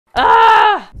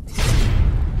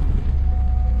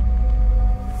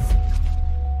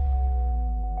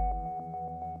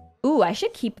Ooh, I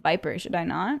should keep Viper, should I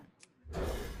not?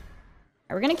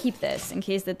 We're gonna keep this in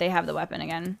case that they have the weapon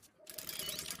again.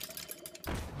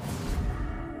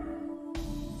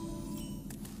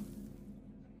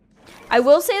 I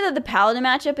will say that the Paladin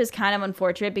matchup is kind of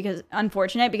unfortunate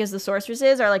because the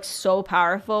sorceresses are like so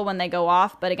powerful when they go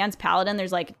off, but against Paladin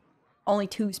there's like only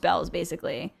 2 spells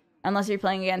basically, unless you're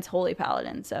playing against Holy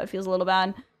Paladin, so it feels a little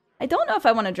bad. I don't know if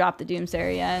I want to drop the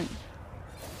Doomsayer yet.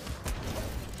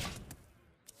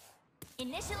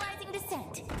 Initializing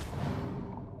descent.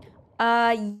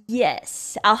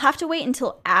 Yes. I'll have to wait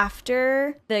until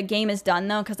after the game is done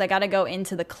though, because I gotta go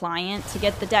into the client to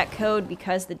get the deck code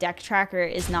because the deck tracker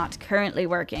is not currently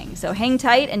working. So hang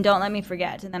tight and don't let me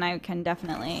forget, and then I can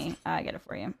definitely get it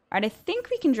for you. All right, I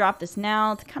think we can drop this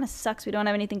now. It kind of sucks we don't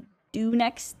have anything to do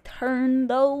next turn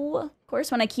though. Of course,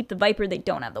 when I keep the Viper, they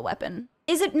don't have the weapon.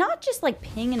 Is it not just like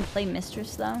ping and play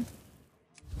Mistress though?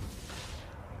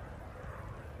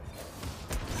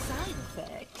 Side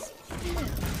effects.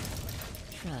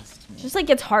 Trust me. Just like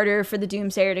gets harder for the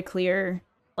Doomsayer to clear,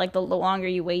 like the longer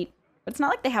you wait. But it's not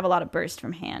like they have a lot of burst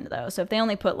from hand though. So if they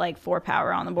only put like 4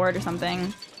 power on the board or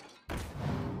something,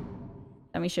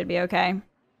 then we should be okay.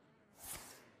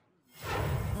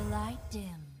 The light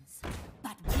dims,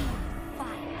 but we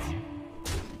fight.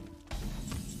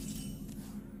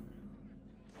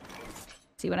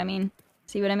 See what I mean?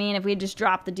 See what I mean? If we just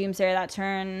dropped the Doomsayer that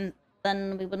turn,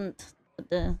 then we wouldn't put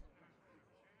the...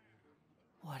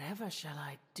 Whatever shall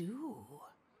I do?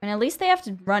 I mean, at least they have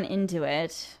to run into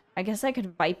it. I guess I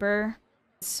could Viper,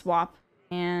 swap,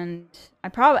 and I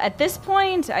probably... At this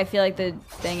point, I feel like the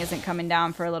thing isn't coming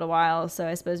down for a little while, so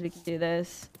I suppose we could do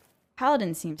this.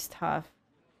 Paladin seems tough.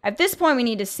 At this point, we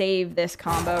need to save this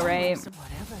combo, right?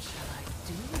 Whatever shall I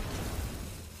do?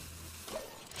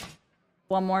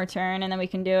 One more turn, and then we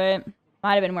can do it.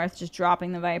 Might have been worth just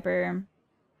dropping the Viper.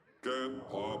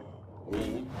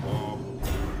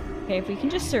 Okay, if we can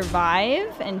just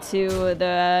survive into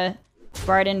the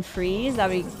Garden Freeze, that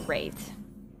would be great.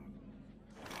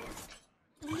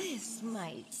 This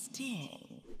might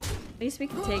sting. At least we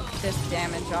can take this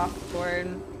damage off the board.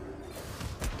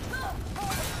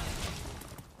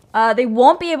 They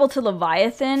won't be able to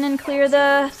Leviathan and clear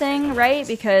the thing, right?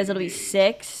 Because it'll be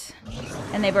 6.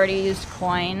 And they've already used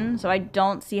coin, so I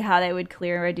don't see how they would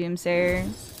clear a Doomsayer.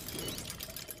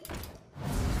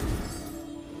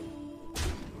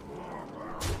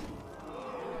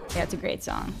 Yeah, it's a great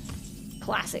song.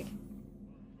 Classic.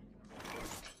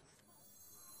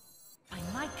 By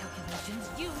my calculations,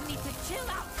 you need to chill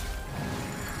out.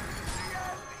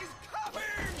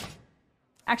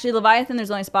 Actually, Leviathan,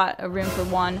 there's only a room for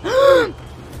 1.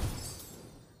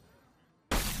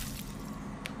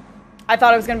 I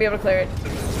thought I was gonna be able to clear it.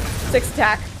 6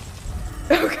 attack.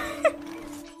 Okay.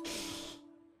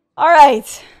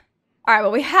 Alright. Alright,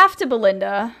 well we have to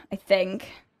Belinda, I think.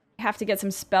 We have to get some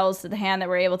spells to the hand that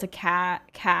we're able to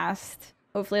cast.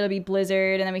 Hopefully it'll be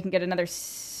Blizzard, and then we can get another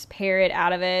parrot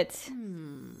out of it.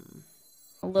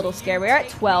 A little scared. We're at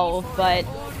 12, but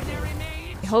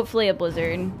hopefully a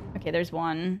Blizzard. Okay, there's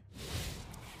 1.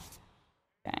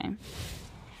 Okay.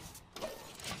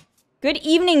 Good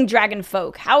evening, dragon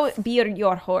folk. How be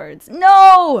your hordes?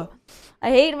 No! I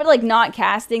hate like not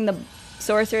casting the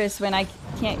sorceress when I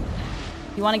can't.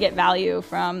 You want to get value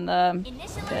from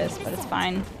this, but it's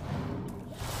fine.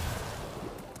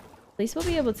 At least we'll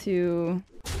be able to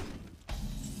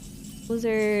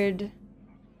Blizzard.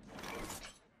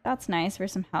 That's nice for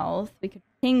some health. We could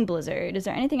ping Blizzard. Is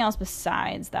there anything else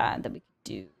besides that we could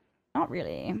do? Not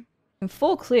really. In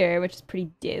full clear, which is pretty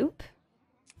dope.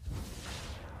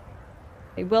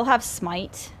 They will have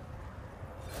smite.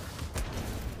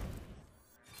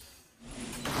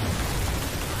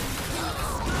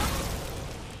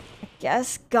 I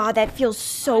guess. God, that feels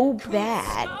so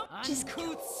bad. Just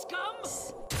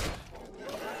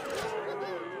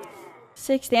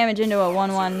 6 damage into a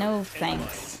 1/1. No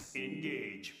thanks.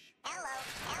 Engage.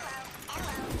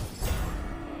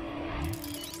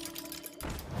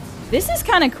 This is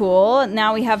kind of cool.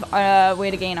 Now we have a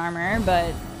way to gain armor,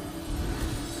 but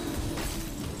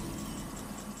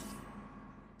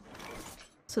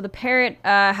so the parrot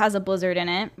has a blizzard in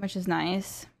it, which is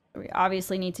nice. We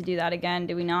obviously need to do that again,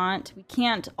 do we not? We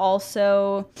can't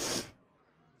also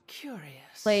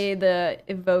play the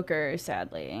evoker,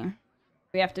 sadly.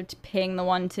 We have to ping the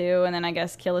 1/2 and then I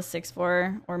guess kill a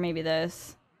 6/4, or maybe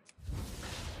this.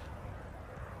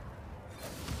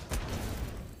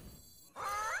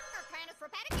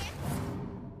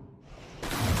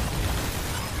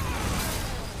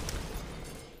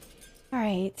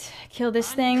 Alright, kill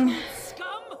this thing.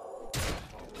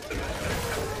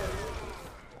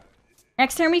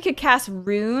 Next turn we could cast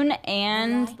Rune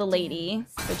and the Lady,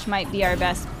 which might be our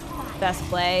best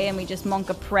play, and we just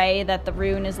Monka pray that the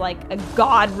Rune is like a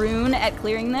god rune at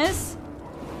clearing this.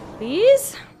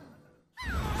 Please?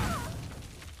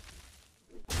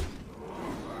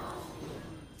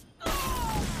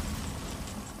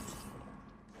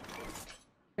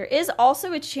 There is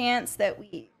also a chance that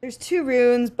there's 2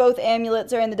 runes, both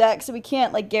amulets are in the deck, so we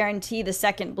can't like guarantee the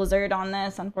second Blizzard on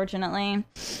this, unfortunately.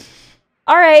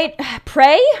 All right,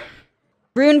 pray?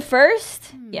 Rune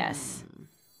first? Yes.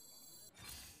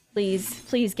 Please,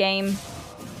 please game.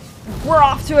 We're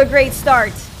off to a great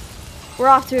start. We're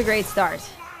off to a great start.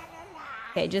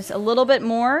 Okay, just a little bit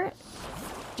more.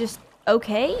 Just,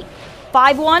 okay.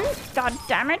 5-1, god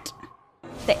damn it.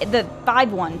 The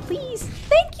 5-1, please,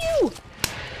 thank you.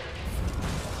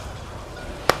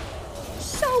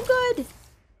 So good.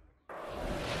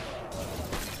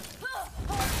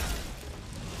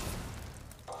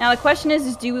 Now the question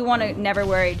is do we want to, never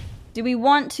worried, do we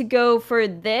want to go for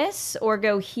this or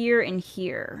go here and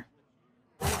here?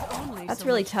 That's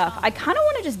really tough. I kind of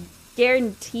want to just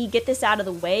guarantee get this out of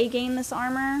the way, gain this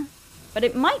armor, but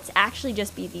it might actually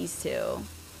just be these 2.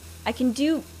 I can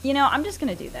do, you know, I'm just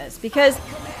gonna do this because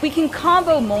we can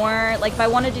combo more. Like if I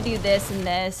wanted to do this and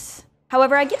this.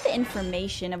 However, I get the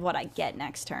information of what I get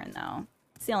next turn, though.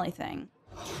 It's the only thing.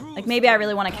 Like, maybe I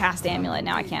really want to cast Amulet.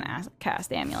 Now I can't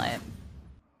cast Amulet.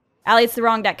 Allie, it's the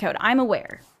wrong deck code. I'm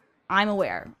aware. I'm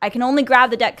aware. I can only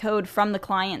grab the deck code from the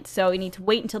client, so we need to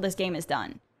wait until this game is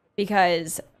done.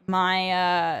 Because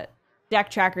my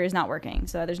deck tracker is not working,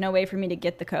 so there's no way for me to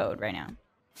get the code right now.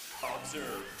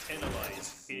 Observe,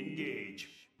 analyze, engage.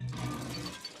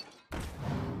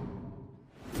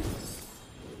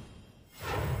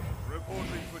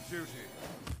 Reporting for duty.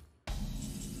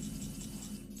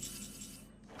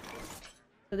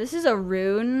 So this is a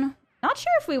rune. Not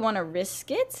sure if we want to risk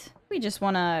it. We just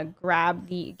want to grab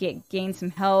gain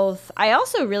some health. I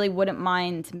also really wouldn't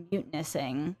mind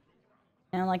mutinessing.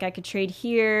 You know, like I could trade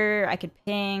here. I could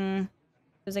ping.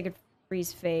 Because I could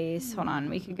freeze face. Hold on.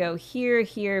 We could go here,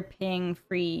 here, ping,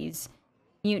 freeze.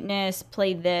 Mutinous,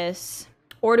 play this.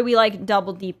 Or do we like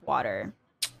double deep water?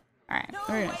 Alright,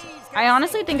 we're gonna see. I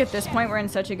honestly think at this point we're in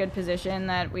such a good position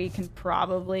that we can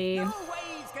probably...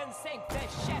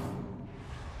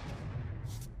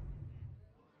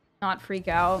 not freak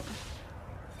out.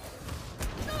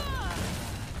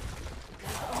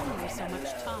 Only so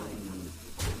much time.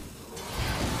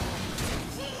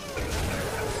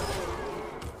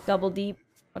 Double deep.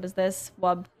 What is this?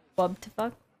 Wub to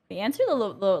fuck? The answer to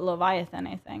Leviathan,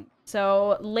 I think.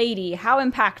 So, Lady, how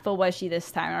impactful was she this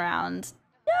time around?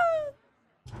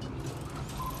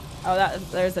 Oh,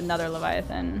 there's another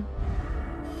Leviathan.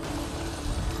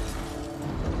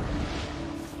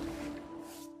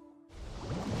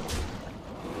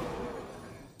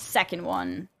 Second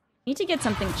one. Need to get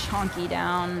something chunky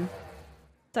down.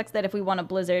 Sucks that if we want a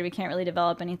Blizzard, we can't really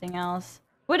develop anything else.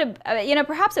 Would have, you know,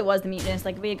 perhaps it was the Mutinous.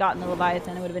 Like, if we had gotten the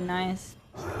Leviathan, it would have been nice.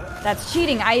 That's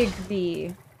cheating, I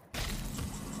agree.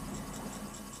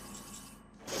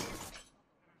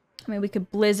 I mean, we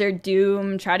could Blizzard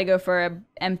Doom, try to go for an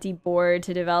empty board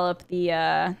to develop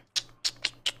the,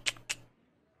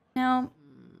 No.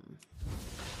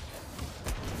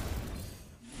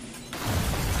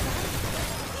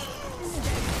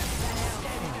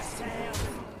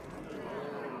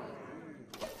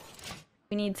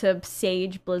 We need to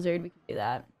Sage Blizzard, we can do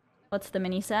that. What's the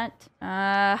mini set?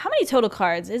 How many total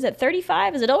cards? Is it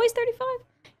 35? Is it always 35?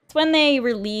 It's when they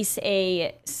release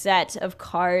a set of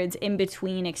cards in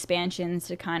between expansions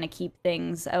to kind of keep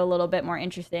things a little bit more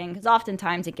interesting. Because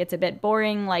oftentimes it gets a bit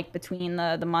boring, like between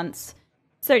the months.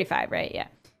 It's 35, right?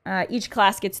 Yeah. Each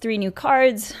class gets 3 new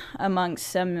cards amongst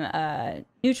some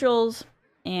neutrals.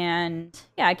 And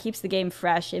yeah, it keeps the game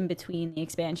fresh in between the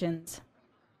expansions.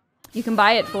 You can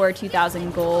buy it for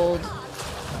 2,000 gold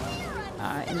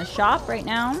in the shop right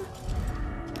now.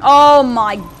 Oh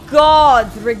my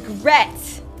god,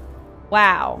 regret.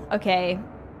 Wow, okay,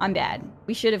 I'm bad.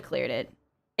 We should have cleared it.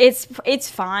 It's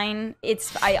fine.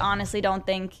 I honestly don't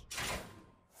think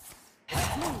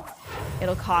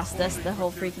it'll cost us the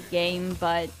whole freaking game,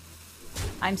 but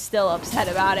I'm still upset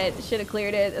about it. Should have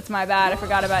cleared it. That's my bad. I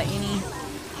forgot about uni.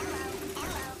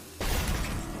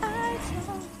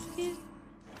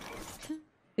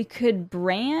 We could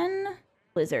Bran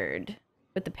Blizzard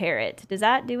with the parrot. Does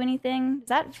that do anything? Does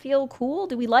that feel cool?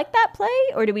 Do we like that play?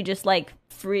 Or do we just like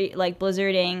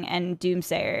Blizzarding and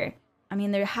Doomsayer? I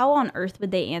mean, how on earth would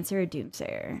they answer a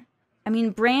Doomsayer? I mean,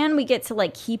 Bran, we get to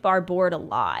like keep our board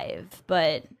alive,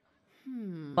 but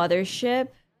Mothership?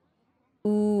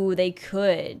 Ooh, they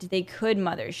could. They could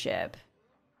Mothership.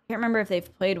 Can't remember if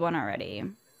they've played one already.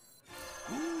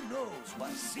 Who knows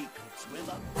what secrets will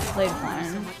Played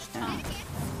one. Yeah.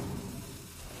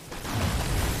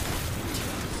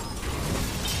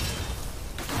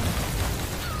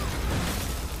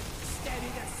 steady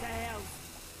the sails.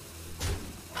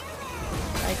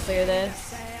 I clear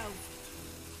this.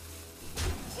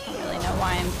 I don't really know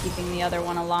why I'm keeping the other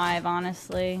one alive,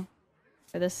 honestly.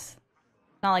 For this,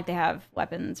 it's not like they have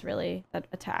weapons really that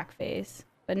attack phase.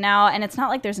 But now, and it's not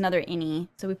like there's another innie,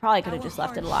 so we probably could have just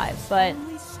left it alive. But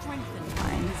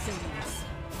fine.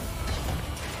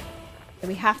 So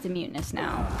we have to mutinous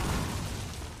now.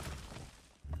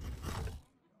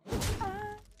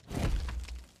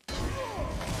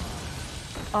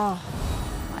 Oh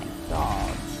my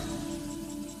god.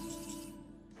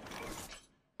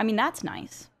 I mean, that's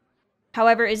nice.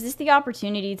 However, is this the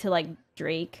opportunity to, like,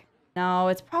 Drake? No,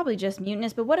 it's probably just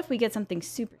mutinous, but what if we get something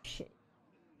super shitty?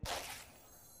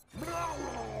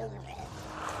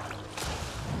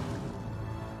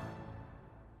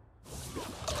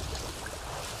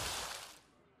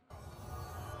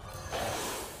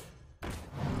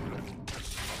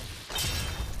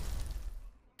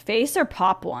 Face or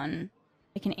pop one?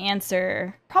 I can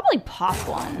answer. Probably pop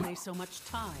one. Only so much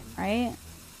time. Right?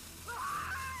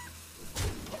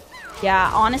 Yeah,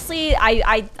 honestly,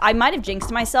 I might have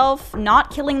jinxed myself.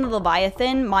 Not killing the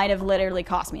Leviathan might have literally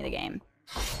cost me the game.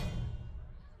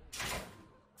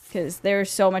 Because there's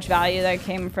so much value that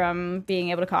came from being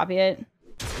able to copy it.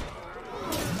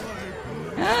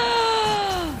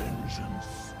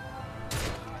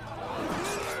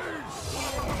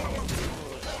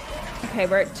 Okay,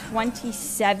 we're at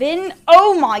 27.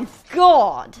 Oh my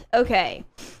god! Okay.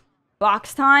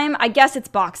 Box time? I guess it's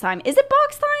box time. Is it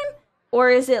box time? Or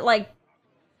is it like...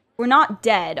 We're not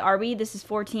dead, are we? This is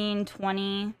 14,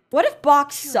 20... What if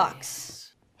box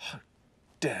sucks? How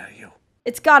dare you?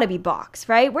 It's gotta be box,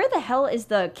 right? Where the hell is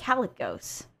the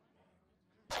Calicos?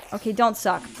 Okay, don't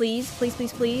suck. Please, please,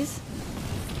 please, please.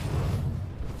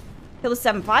 Kill the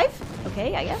 7-5?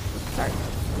 Okay, I guess. Start.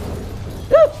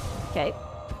 Woo! Okay.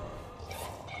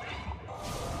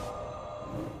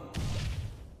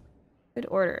 Good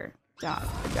order. Good job.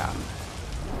 Good job.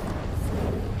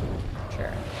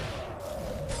 Sure.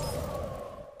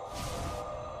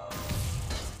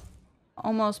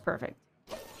 Almost perfect.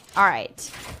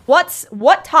 Alright.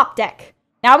 What top deck?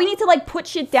 Now we need to, like, put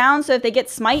shit down so if they get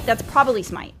smite, that's probably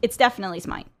smite. It's definitely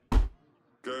smite.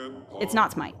 It's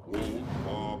not smite.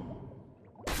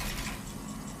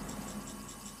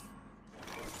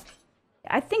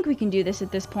 I think we can do this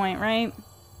at this point, right?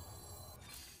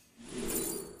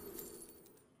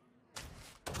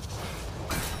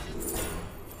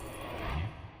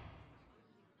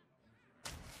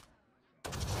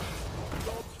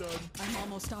 I'm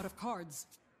almost out of cards.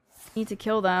 Need to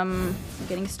kill them. I'm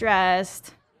getting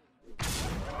stressed.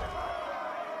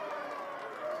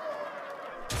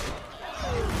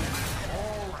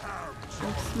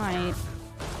 Smite.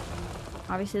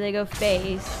 Obviously they go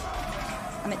face.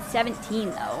 I'm at 17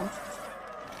 though.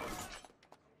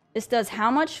 This does how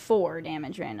much? 4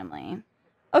 damage randomly.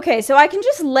 Okay, so I can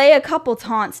just lay a couple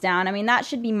taunts down. I mean, that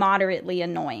should be moderately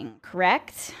annoying,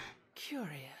 correct?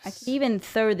 Curious. I could even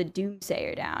throw the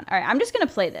Doomsayer down. Alright, I'm just gonna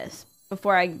play this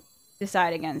before I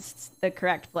decide against the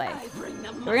correct play.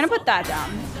 We're gonna put that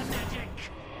down.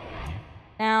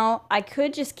 Now, I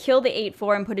could just kill the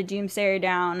 8-4 and put a Doomsayer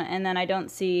down, and then I don't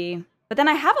see... But then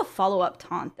I have a follow-up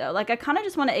taunt, though. Like, I kind of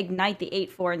just want to ignite the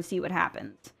 8-4 and see what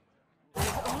happens.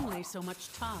 There's only so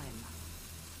much time.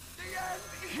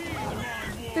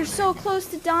 They're so close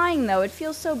to dying, though. It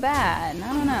feels so bad.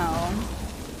 I don't know.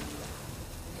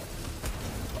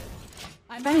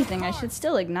 If anything, I should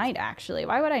still ignite, actually.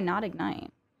 Why would I not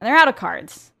ignite? And they're out of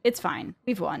cards. It's fine.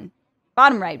 We've won.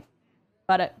 Bottom right.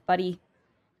 Buddy.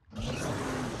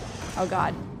 Oh,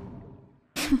 God.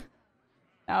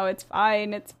 No, it's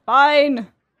fine. It's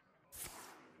fine.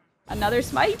 Another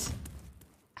smite?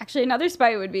 Actually, another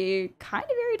smite would be kind of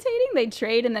irritating. They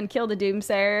trade and then kill the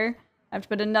Doomsayer. I have to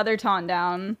put another taunt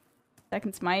down.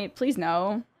 Second smite. Please,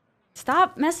 no.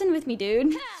 Stop messing with me,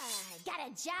 dude. Got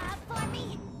a job for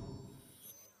me?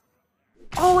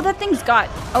 Oh, that thing's got...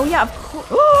 Oh, yeah, of course.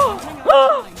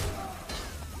 Oh!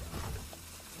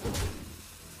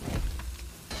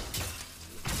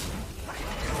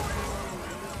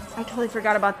 I totally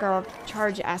forgot about the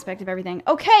charge aspect of everything.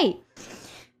 Okay.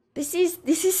 This is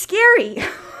scary.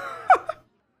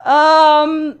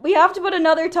 We have to put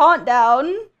another taunt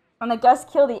down. And I guess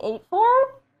kill the 8-4?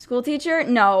 School teacher?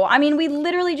 No. I mean, we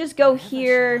literally just go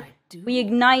here. We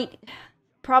ignite.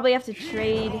 Probably have to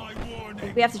trade.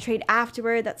 We have to trade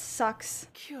afterward. That sucks.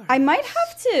 I might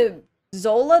have to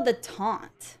Zola the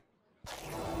taunt.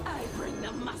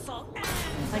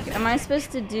 Like, am I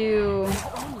supposed to do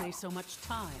Only so much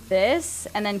time. this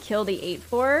and then kill the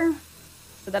 8/4?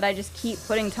 So that I just keep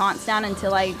putting taunts down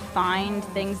until I find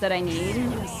things that I need?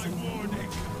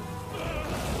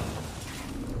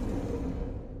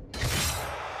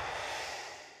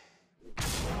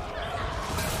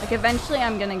 Like, eventually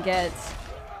I'm gonna get...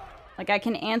 Like, I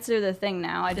can answer the thing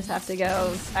now. I just have to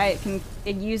go... I can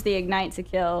use the ignite to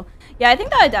kill. Yeah, I think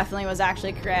that definitely was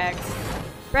actually correct.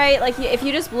 Right? Like, if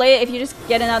you just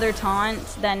get another taunt,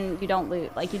 then you don't lose.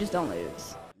 Like, you just don't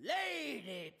lose.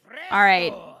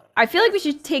 Alright. I feel like we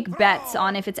should take bets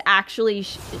on if it's actually,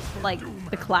 like,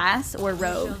 the class or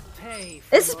rogue.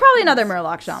 This is probably another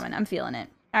Murloc Shaman. I'm feeling it.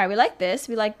 Alright, we like this.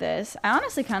 We like this. I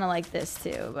honestly kind of like this,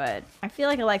 too. But I feel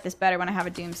like I like this better when I have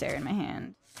a Doomsayer in my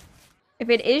hand. If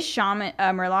it is Shaman,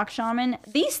 Murloc Shaman,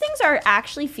 these things are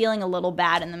actually feeling a little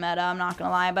bad in the meta, I'm not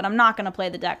gonna lie, but I'm not gonna play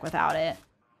the deck without it.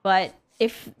 But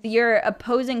if your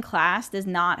opposing class does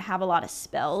not have a lot of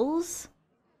spells,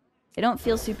 they don't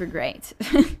feel super great.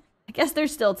 I guess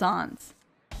there's still taunts.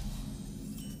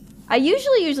 I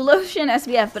usually use lotion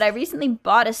SPF, but I recently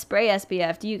bought a spray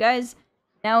SPF. Do you guys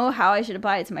know how I should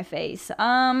apply it to my face?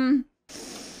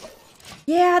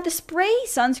 Yeah, the spray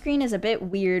sunscreen is a bit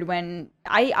weird when...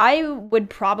 I would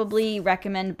probably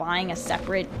recommend buying a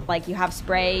separate, like, you have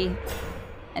spray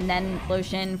and then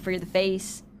lotion for the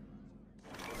face.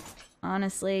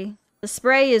 Honestly. The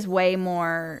spray is way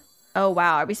more... Oh,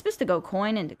 wow. Are we supposed to go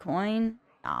coin into coin?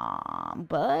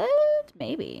 But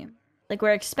maybe. Like,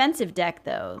 we're expensive deck,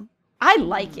 though. I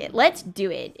like it. Let's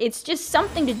do it. It's just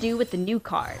something to do with the new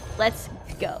card. Let's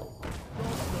go.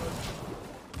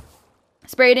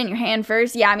 Spray it in your hand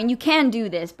first. Yeah, I mean, you can do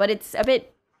this, but it's a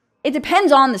bit... It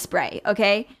depends on the spray,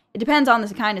 okay? It depends on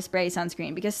the kind of spray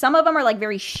sunscreen, because some of them are, like,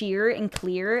 very sheer and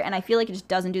clear, and I feel like it just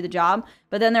doesn't do the job.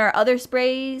 But then there are other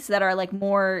sprays that are, like,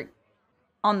 more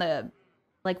on the,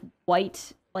 like,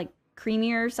 white, like,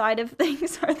 creamier side of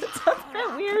things. Sorry, that sounds a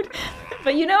bit weird.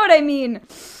 But you know what I mean.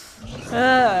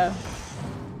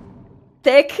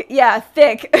 Thick? Yeah,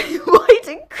 thick. White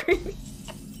and creamy.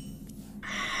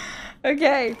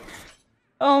 Okay.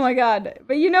 Oh my god.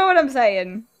 But you know what I'm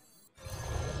saying.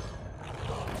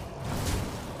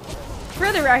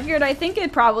 For the record, I think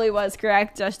it probably was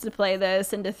correct just to play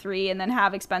this into 3 and then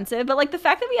have expensive. But like the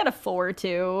fact that we had a 4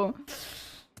 too.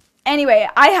 Anyway,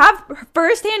 I have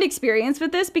first-hand experience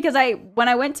with this because when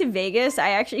I went to Vegas, I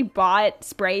actually bought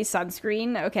spray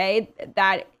sunscreen, okay?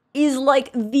 That is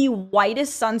like the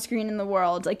whitest sunscreen in the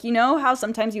world. Like, you know how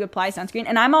sometimes you apply sunscreen?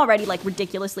 And I'm already like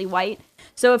ridiculously white.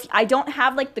 So if I don't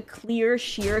have like the clear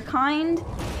sheer kind,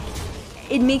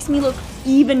 it makes me look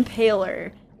even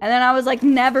paler. And then I was like,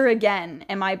 never again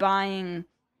am I buying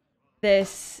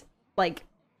this like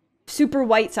super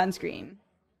white sunscreen.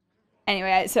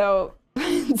 Anyway, so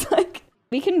it's like,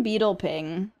 we can beetle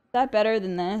ping. Is that better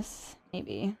than this?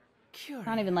 Maybe. Curious.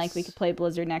 Not even like we could play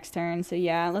Blizzard next turn. So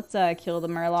yeah, let's kill the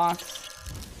Murlocs.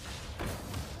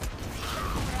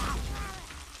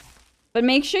 But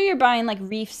make sure you're buying like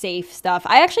reef safe stuff.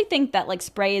 I actually think that like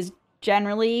spray is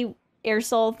generally,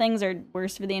 aerosol things are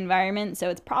worse for the environment. So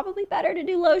it's probably better to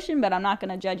do lotion, but I'm not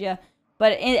going to judge you.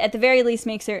 But at the very least,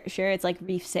 make sure it's like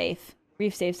reef safe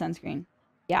sunscreen.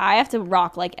 Yeah, I have to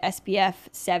rock like SPF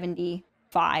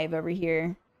 75 over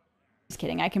here. Just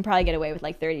kidding. I can probably get away with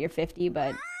like 30 or 50,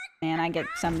 but man, I get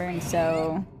sunburned,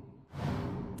 so...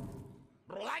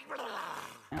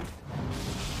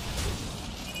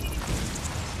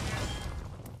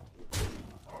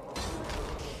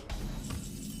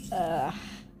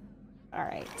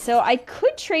 Alright, so I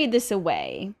could trade this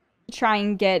away. Try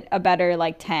and get a better,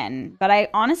 like, 10. But I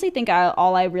honestly think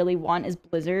all I really want is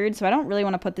Blizzard, so I don't really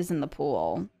want to put this in the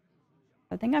pool.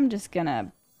 I think I'm just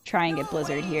gonna try and get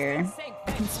Blizzard here.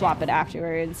 I can swap it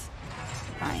afterwards.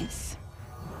 Nice.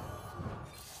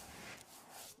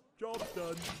 Job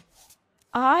done.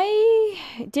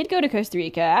 I did go to Costa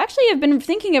Rica. Actually, I've been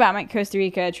thinking about my Costa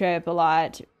Rica trip a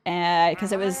lot.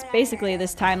 Because it was basically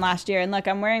this time last year. And look,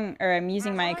 I'm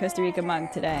using my Costa Rica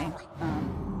mug today.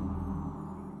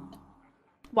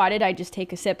 Why did I just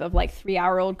take a sip of like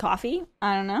 3-hour-old coffee?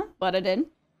 I don't know, but I did.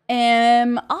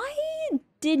 I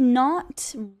did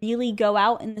not really go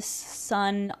out in the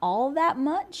sun all that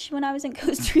much when I was in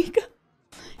Costa Rica.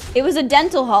 It was a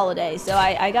dental holiday, so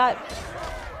I got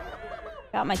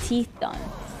my teeth done.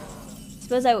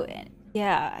 Suppose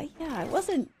yeah, it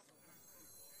wasn't.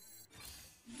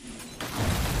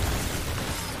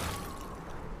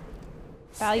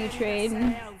 Value trade.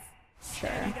 Sure.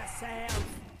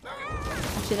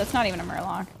 Actually, that's not even a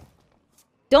Murloc.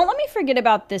 Don't let me forget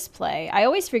about this play. I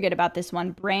always forget about this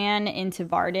one. Bran into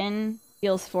Varden.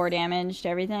 Deals 4 damage to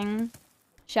everything.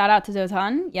 Shout out to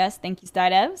Zotan. Yes, thank you,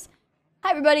 Stydevs.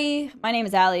 Hi, everybody. My name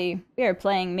is Allie. We are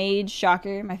playing Mage,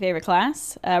 shocker, my favorite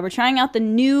class. We're trying out the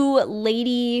new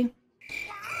lady...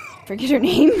 forget her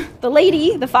name. The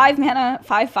lady, the 5-mana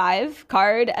 5/5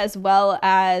 card, as well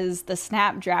as the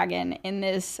Snapdragon in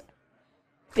this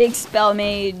big spell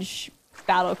mage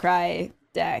battle cry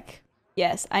deck.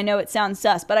 Yes, I know it sounds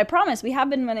sus, but I promise we have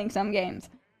been winning some games.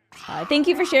 Thank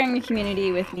you for sharing your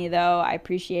community with me, though. I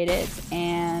appreciate it.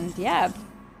 And yeah,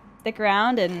 stick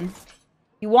around. And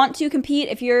you want to compete,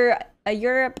 if you're a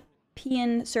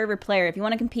European server player, if you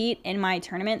want to compete in my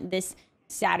tournament this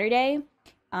Saturday,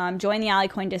 join the Allie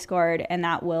Coin Discord, and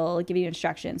that will give you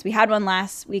instructions. We had one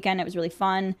last weekend. It was really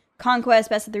fun. Conquest,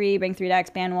 best of 3, bring 3 decks,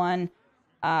 ban 1.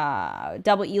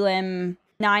 Double Elim,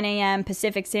 9 a.m.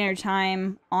 Pacific Standard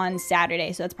Time on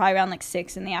Saturday. So it's probably around like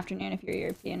 6 in the afternoon if you're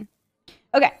European.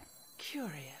 Okay.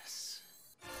 Curious.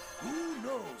 Who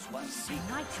knows what By secret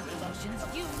my calculations,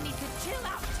 you need to chill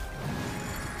out.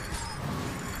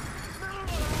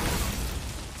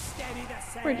 steady the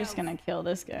sail? We're just gonna kill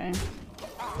this guy.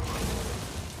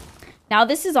 Now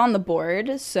this is on the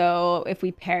board, so if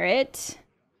we parrot...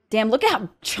 Damn, look at how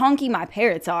chunky my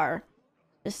parrots are.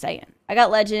 Just saying. I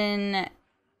got Legend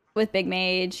with Big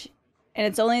Mage, and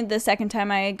it's only the second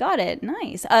time I got it.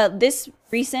 Nice. This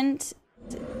recent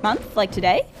month, like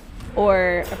today,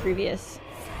 or a previous?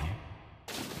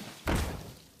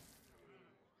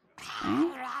 Okay.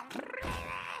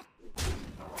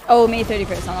 Oh, May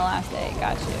 31st on the last day.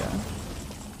 Got you.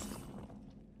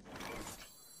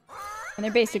 And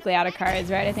they're basically out of cards,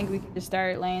 right? I think we can just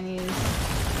start laying these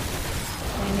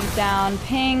down.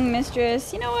 Ping,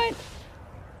 Mistress. You know what?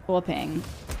 We'll ping.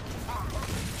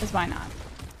 Because why not?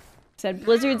 Said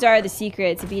blizzards are the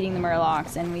secret to beating the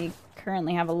Murlocs, and we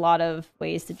currently have a lot of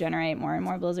ways to generate more and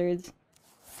more blizzards.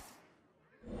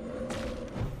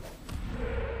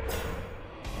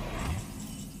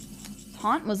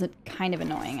 Taunt was kind of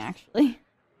annoying, actually.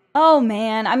 Oh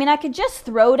man, I mean, I could just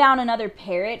throw down another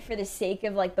parrot for the sake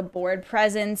of like the board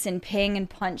presence and ping and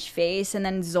punch face, and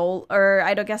then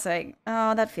I don't guess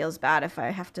oh, that feels bad if I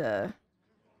have to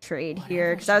trade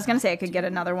here, because I was gonna say I could get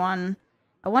another one.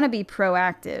 I want to be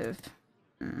proactive.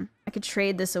 I could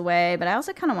trade this away, but I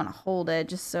also kind of want to hold it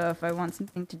just so if I want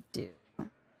something to do.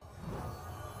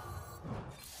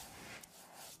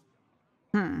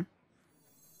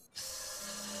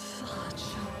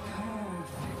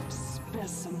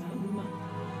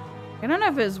 I don't know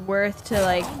if it was worth to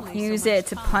like use it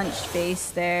to punch face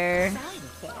there.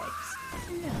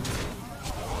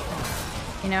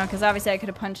 You know, because obviously I could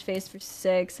have punched face for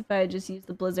 6 if I had just used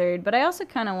the blizzard. But I also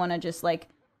kind of want to just like,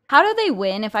 how do they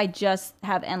win if I just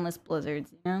have endless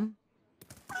blizzards, you know?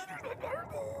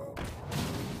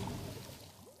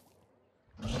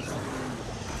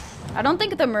 I don't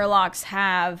think the Murlocs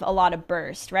have a lot of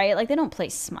burst, right? Like they don't play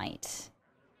Smite.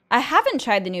 I haven't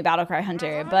tried the new Battlecry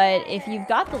Hunter, but if you've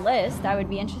got the list, I would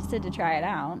be interested to try it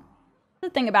out. The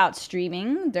thing about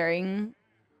streaming during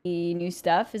the new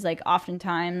stuff is like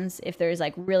oftentimes if there's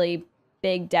like really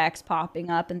big decks popping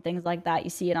up and things like that, you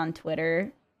see it on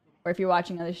Twitter or if you're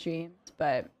watching other streams,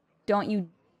 but don't you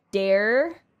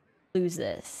dare lose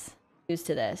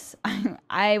to this.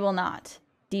 I will not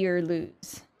dare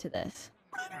lose to this.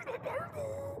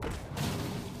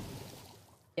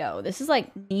 Yo, this is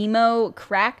like Nemo,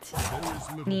 cracked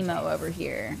Nemo over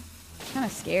here. Kind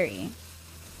of scary.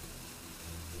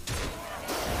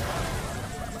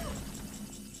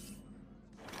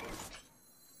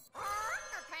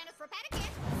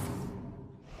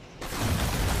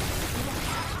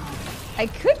 I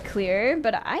could clear,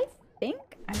 but I think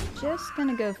I'm just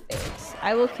gonna go face.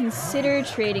 I will consider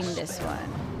trading this one.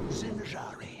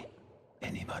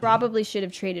 Probably should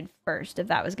have traded first if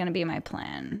that was gonna be my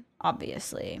plan,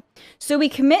 obviously. So we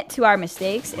commit to our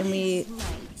mistakes and we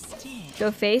go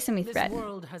face and we threaten. This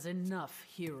world has enough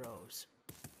heroes.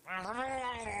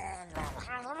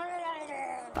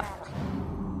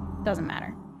 Doesn't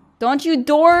matter. Don't you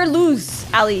dare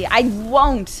lose, Allie. I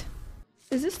won't.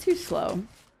 Is this too slow?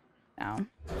 No.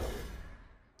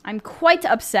 I'm quite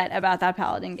upset about that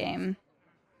Paladin game.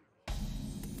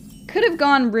 Could have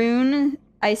gone Rune,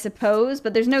 I suppose,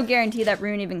 but there's no guarantee that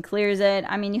Rune even clears it.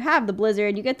 I mean, you have the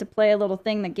Blizzard. You get to play a little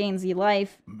thing that gains you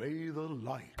life. May the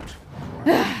light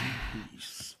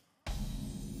peace.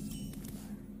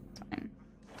 Fine.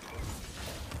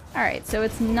 Alright, so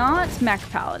it's not Mech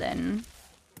Paladin.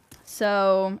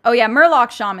 So, oh yeah, Murloc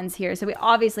Shaman's here, so we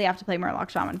obviously have to play Murloc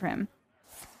Shaman for him.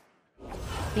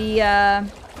 The,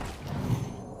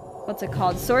 what's it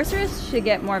called? Sorceress should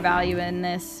get more value in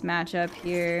this matchup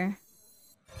here.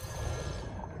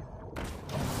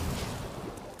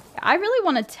 I really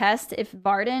want to test if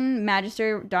Varden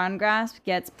Magister Dawngrasp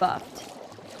gets buffed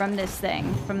from this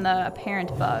thing, from the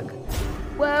apparent bug.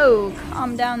 Whoa,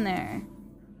 calm down there.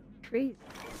 Crazy.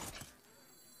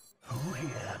 Who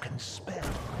here can spell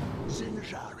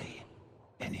Zinjari?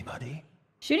 Anybody?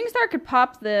 Shooting Star could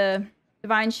pop the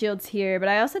Divine Shields here, but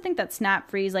I also think that Snap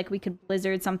Freeze, like we could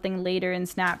Blizzard something later in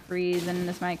Snap Freeze, and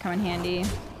this might come in handy.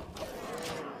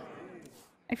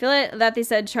 I feel like that they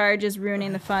said charge is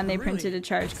ruining the fun. They printed a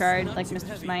charge card, like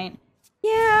Mr. Smite.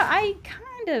 Yeah, I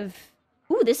kind of...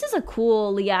 Ooh, this is a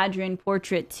cool Liadrin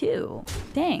portrait, too.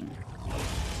 Dang.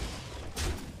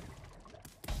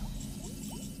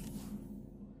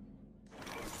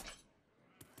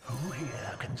 Who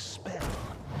here can spell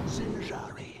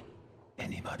Zinjari?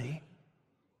 Anybody?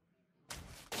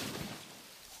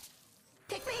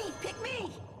 Pick me! Pick me!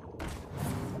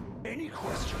 Any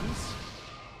questions?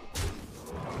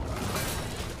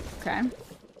 Okay.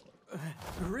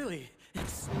 Really?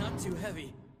 It's not too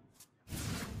heavy.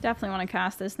 Definitely want to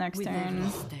cast this next With turn. every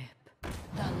step,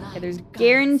 the Okay, light there's guides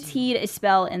guaranteed a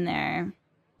spell in there.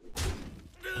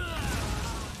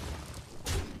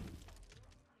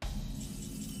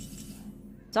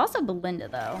 It's also Belinda,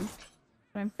 though.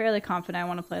 But I'm fairly confident I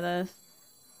want to play this.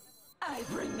 I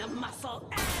bring the muscle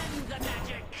and the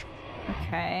magic.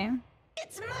 Okay.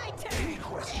 It's my turn!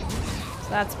 So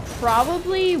that's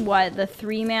probably what the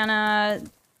 3-mana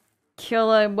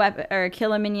kill a weapon or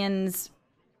kill a minion's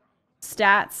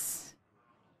stats.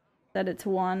 Set it to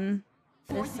 1.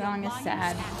 This song is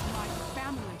sad.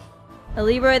 A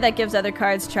Leroy that gives other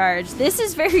cards charge. This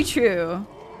is very true.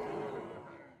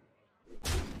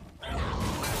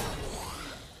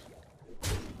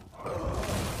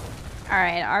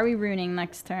 Alright, are we ruining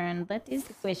next turn? That is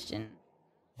the question.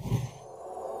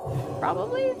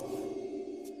 Probably.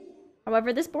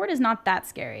 However, this board is not that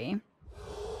scary.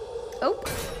 Oh,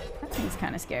 that thing's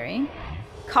kind of scary.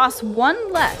 Costs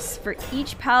 1 less for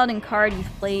each paladin card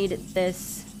you've played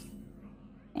this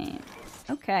game.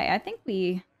 Okay, I think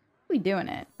we doing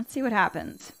it. Let's see what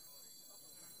happens.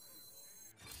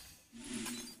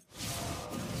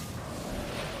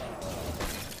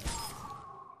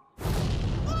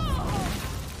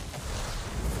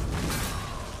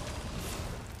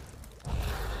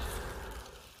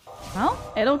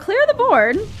 Well, it'll clear the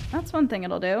board. That's one thing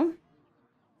it'll do.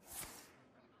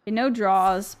 Okay, no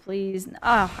draws, please.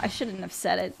 Oh, I shouldn't have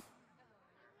said it.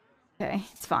 Okay,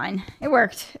 it's fine. It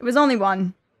worked. It was only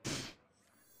 1.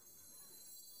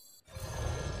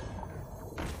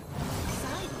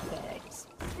 Side effects?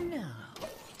 No.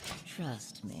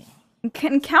 Trust me.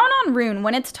 Can count on Rune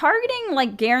when it's targeting,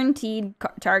 like guaranteed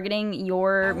targeting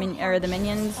your or the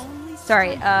minions.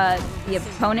 Sorry, the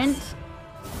opponent.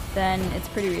 Then it's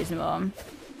pretty reasonable.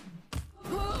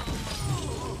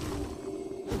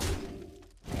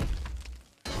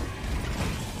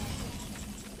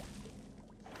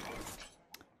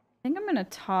 I think I'm gonna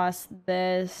toss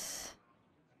this.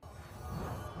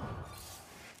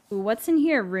 Ooh, what's in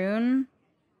here, Rune?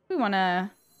 We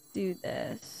wanna do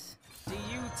this. Do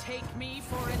you take me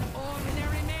for an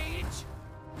ordinary mage?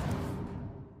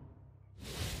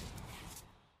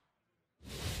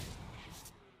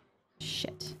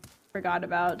 Shit. Forgot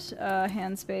about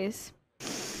hand space.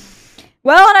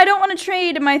 Well, and I don't want to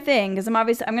trade my thing, because I'm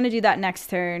gonna do that next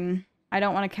turn. I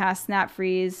don't want to cast Snap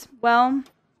Freeze. Well,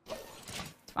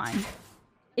 it's fine.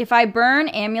 If I burn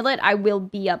Amulet, I will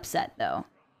be upset, though.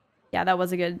 Yeah, that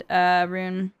was a good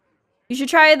rune. You should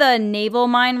try the Naval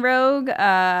Mine Rogue.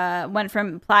 Went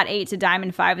from Plat 8 to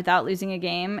Diamond 5 without losing a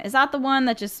game. Is that the one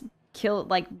that just killed,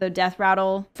 like, the Death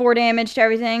Rattle? 4 damage to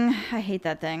everything? I hate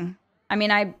that thing. I mean,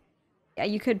 yeah,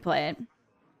 you could play it.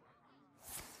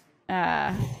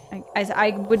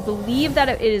 I would believe that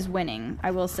it is winning.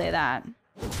 I will say that.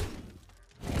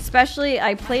 Especially,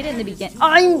 I played it in the beginning. Oh,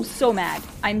 I'm so mad.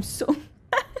 I'm so...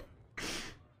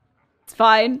 It's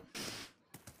fine.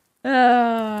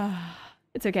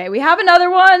 It's okay. We have another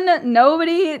one.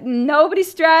 Nobody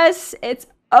stress. It's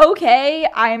okay.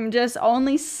 I'm just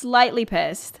only slightly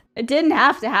pissed. It didn't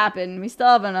have to happen. We still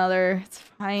have another. It's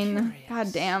fine.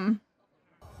 God damn.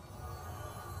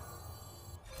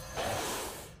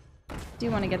 Do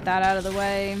want to get that out of the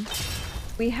way.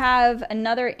 We have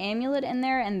another amulet in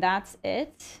there, and that's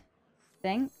it. I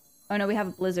think. Oh no, we have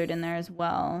a blizzard in there as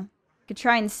well. Could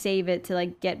try and save it to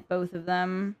like get both of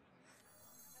them.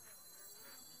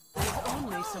 There's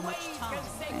only so much time.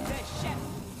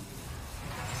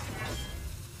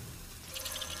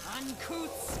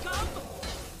 Uncouth scum.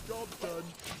 Job done.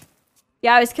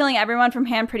 Yeah, I was killing everyone from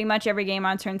hand pretty much every game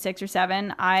on turn 6 or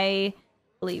 7. I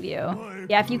believe you.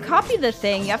 Yeah, if you copy the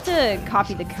thing, you have to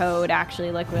copy the code,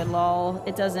 actually, Liquid, lol.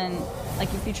 It doesn't...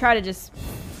 Like, if you try to just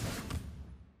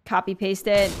copy paste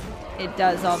it, it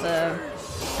does all the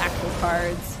actual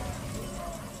cards.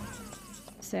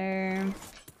 So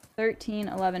 13,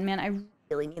 11. Man, I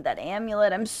really need that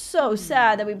amulet. I'm so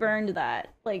sad that we burned that.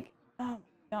 Like, oh my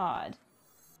god.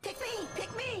 Pick me!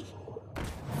 Pick me!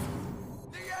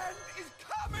 The end is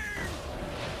coming!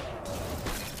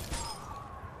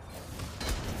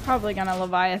 Probably gonna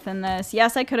Leviathan this.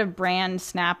 Yes, I could have Brand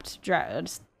snap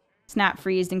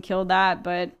freezed and killed that,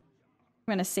 but I'm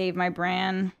gonna save my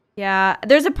Bran. Yeah,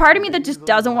 there's a part of me that just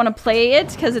doesn't want to play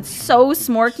it because it's so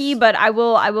smorky, but I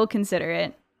will consider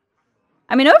it.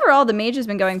 I mean, overall, the mage has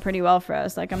been going pretty well for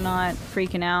us. Like, I'm not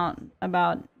freaking out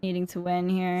about needing to win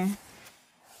here.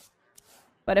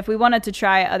 But if we wanted to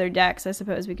try other decks, I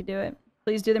suppose we could do it.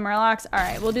 Please do the Murlocs. All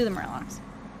right, we'll do the Murlocs.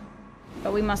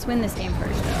 But we must win this game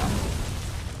first, though.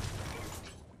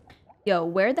 Yo,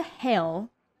 where the hell?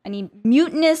 I need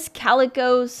Mutinous,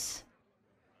 Calicos,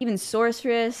 even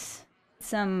Sorceress,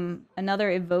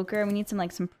 another Evoker. We need some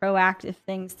proactive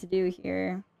things to do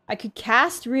here. I could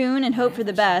cast Rune and hope for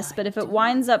the best, but if it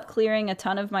winds up clearing a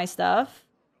ton of my stuff,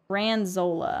 Brand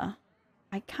Zola.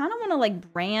 I kind of want to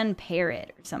Brand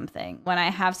Parrot or something when I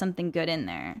have something good in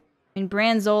there. I mean,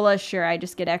 Brand Zola, sure, I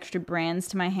just get extra brands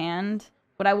to my hand.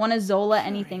 Would I want to Zola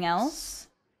anything else?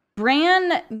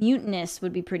 Brand Mutinous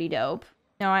would be pretty dope.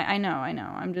 No, I know.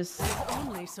 I'm just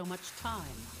Only so much time.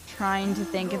 trying to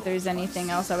think if there's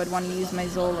anything else I would want to use my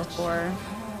Zola for.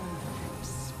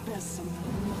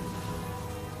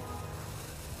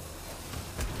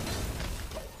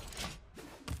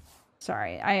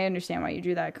 Sorry, I understand why you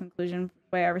drew that conclusion,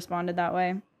 the way I responded that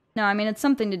way. No, I mean, it's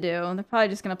something to do. They're probably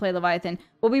just going to play Leviathan.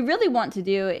 What we really want to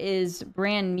do is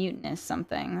Brand Mutinous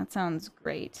something. That sounds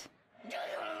great. Do you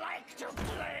like to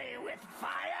play with fire?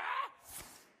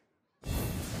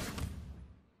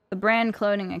 The Brand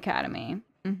Cloning Academy.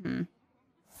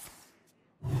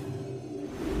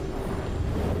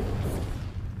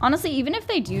 Honestly, even if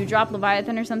they do drop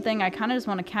Leviathan or something, I kind of just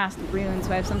want to cast Rune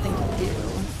so I have something to do.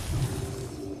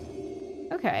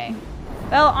 Okay.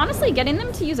 Well, honestly, getting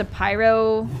them to use a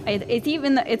Pyro,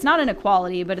 it's not an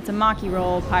equality, but it's a Maki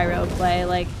roll Pyro play.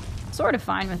 Like, sort of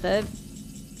fine with it.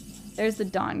 There's the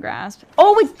Dawn Grasp.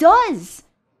 Oh, it does!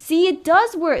 See, it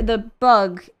does work. The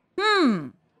bug.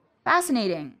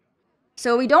 Fascinating.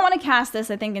 So we don't want to cast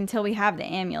this, I think, until we have the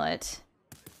amulet.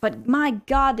 But my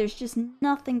god, there's just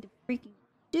nothing to freaking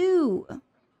do.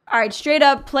 Alright, straight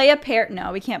up, play a parrot.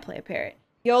 No, we can't play a parrot.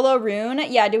 YOLO Rune.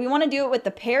 Yeah, do we want to do it with the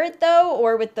parrot, though?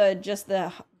 Or with just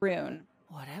the rune?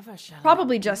 Whatever shall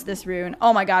Probably just this rune.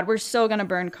 Oh my god, we're so gonna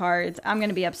burn cards. I'm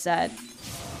gonna be upset.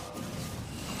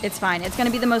 It's fine. It's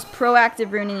gonna be the most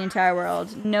proactive rune in the entire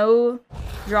world. No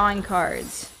drawing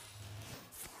cards.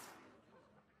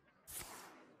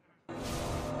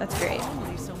 That's great.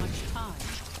 Only so much time.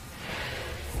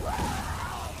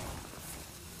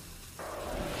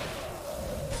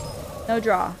 No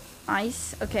draw.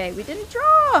 Nice. Okay, we didn't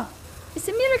draw. It's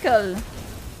a miracle.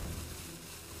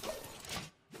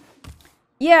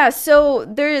 Yeah, so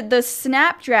the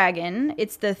Snapdragon,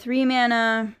 it's the 3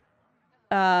 mana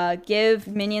give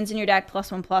minions in your deck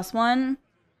 +1/+1.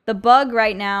 The bug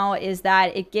right now is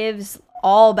that it gives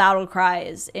all battle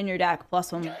cries in your deck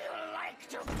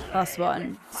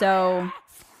 +1/+1. So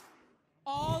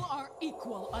All are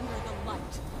equal under the light.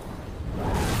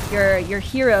 your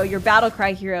hero, your battle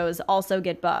cry heroes also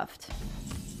get buffed.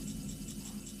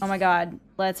 Oh my god,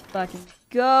 let's fucking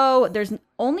go. There's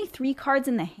only 3 cards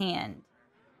in the hand.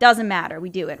 Doesn't matter, we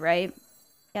do it, right?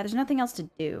 Yeah, there's nothing else to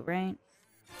do, right?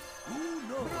 Who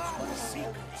knows what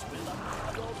secrets will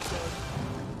uncover?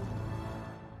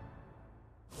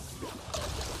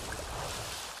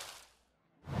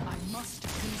 I must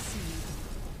concede.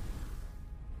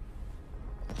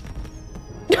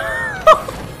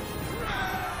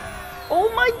 Oh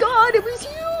my god, it was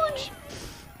huge!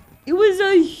 It was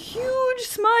a huge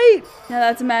smite! Now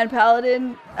that's a Mad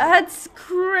Paladin. That's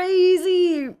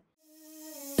crazy!